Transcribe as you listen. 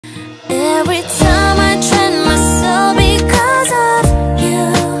Every time I train myself because of you.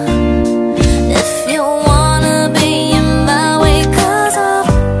 If you wanna be in my way cause of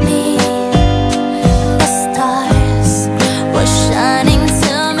me, the stars were shining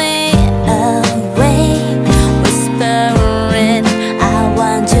to me away, whispering, I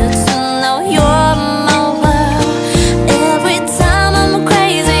want you to know you're my world. Every time I'm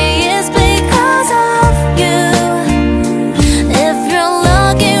crazy it's because of you. If you're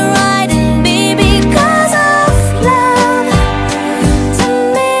looking right in me because of love, to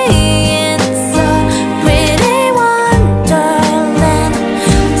me it's a pretty wonderland.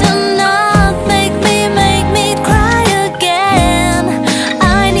 Do not make me cry again.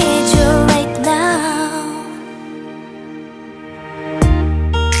 I need you right now.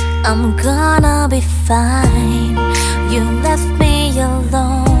 I'm gonna be fine. You left me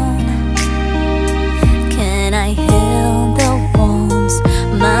alone. Can I heal the wounds?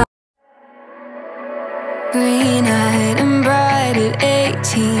 My Green-eyed and bright at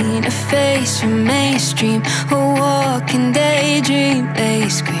 18, a face from mainstream, a walking daydream. They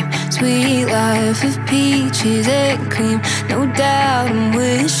scream, sweet life of peaches and cream. No doubt I'm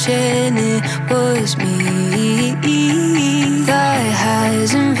wishing it was me. Thigh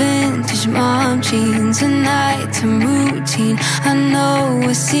highs and vintage mom jeans, a nighttime routine. I know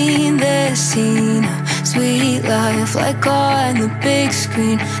I've seen this scene. Sweet life like on the big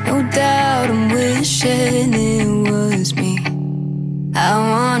screen. No doubt I'm wishing it was me. I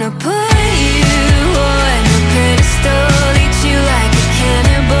wanna put